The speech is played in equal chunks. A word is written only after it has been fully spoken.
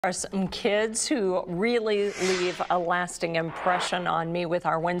Are some kids who really leave a lasting impression on me with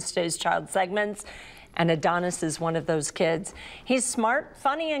our Wednesday's Child segments, and Adonis is one of those kids. He's smart,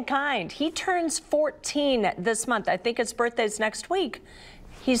 funny, and kind. He turns 14 this month. I think his birthday's next week.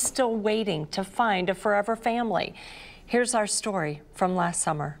 He's still waiting to find a forever family. Here's our story from last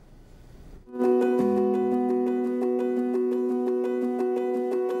summer.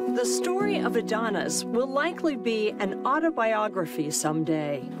 The story of Adonis will likely be an autobiography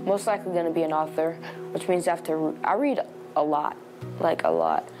someday. Most likely going to be an author, which means I read a lot, like a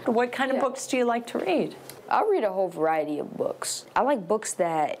lot. What kind of books do you like to read? I read a whole variety of books. I like books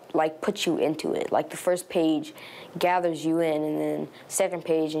that put you into it. Like the first page gathers you in, and then second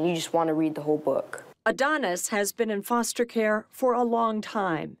page, and you just want to read the whole book. Adonis has been in foster care for a long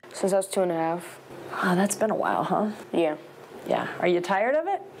time. Since I was 2.5. Oh, that's been a while, huh? Yeah. Yeah. Are you tired of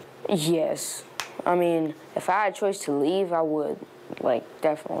it? Yes. I mean, if I had a choice to leave, I would.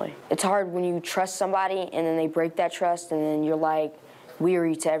 Definitely. It's hard when you trust somebody and then they break that trust, and then you're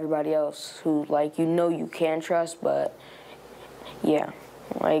weary to everybody else who you can trust, but yeah,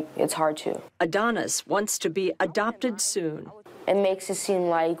 it's hard to. Adonis wants to be adopted soon. It makes it seem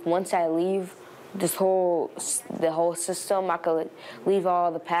like once I leave the whole system, I could leave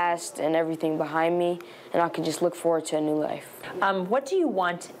all the past and everything behind me, and I could just look forward to a new life. What do you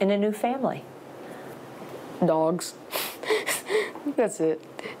want in a new family? Dogs. That's it.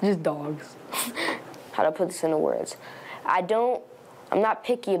 Just dogs. How to put this into words? I'm not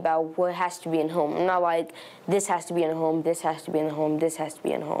picky about what has to be in a home. I'm not like, this has to be in a home, this has to be in a home, this has to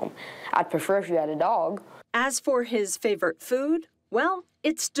be in a home. I'd prefer if you had a dog. As for his favorite food, well,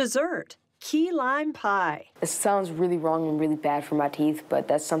 it's dessert. Key lime pie. It sounds really wrong and really bad for my teeth, but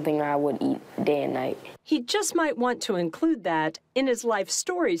that's something I would eat day and night. He just might want to include that in his life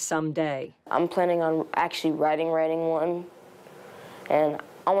story someday. I'm planning on actually writing one, and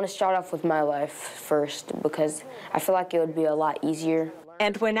I want to start off with my life first because I feel like it would be a lot easier.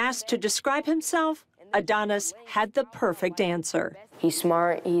 And when asked to describe himself, Adonis had the perfect answer. He's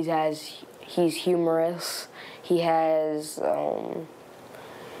smart, he's humorous, he has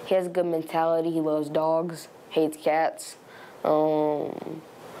a good mentality. He loves dogs, hates cats.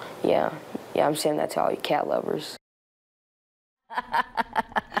 Yeah, I'm saying that to all you cat lovers.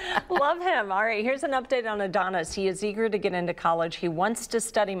 Love him. All right, here's an update on Adonis. He is eager to get into college. He wants to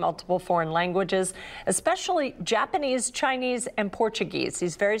study multiple foreign languages, especially Japanese, Chinese, and Portuguese.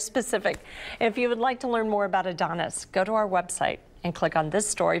 He's very specific. If you would like to learn more about Adonis, go to our website and click on this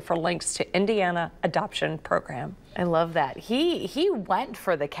story for links to Indiana Adoption Program. I love that. He went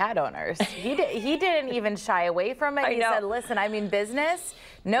for the cat owners. He didn't even shy away from it. He said, listen, I mean business,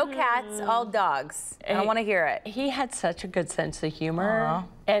 no cats, all dogs. I want to hear it. He had such a good sense of humor.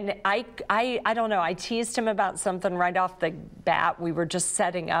 And I don't know, I teased him about something right off the bat. We were just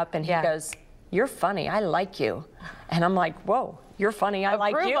setting up, and he goes, "You're funny, I like you." And I'm like, whoa, you're funny, I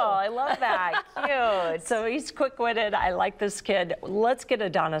like you. I love that. Cute. So he's quick-witted. I like this kid. Let's get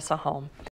Adonis a home.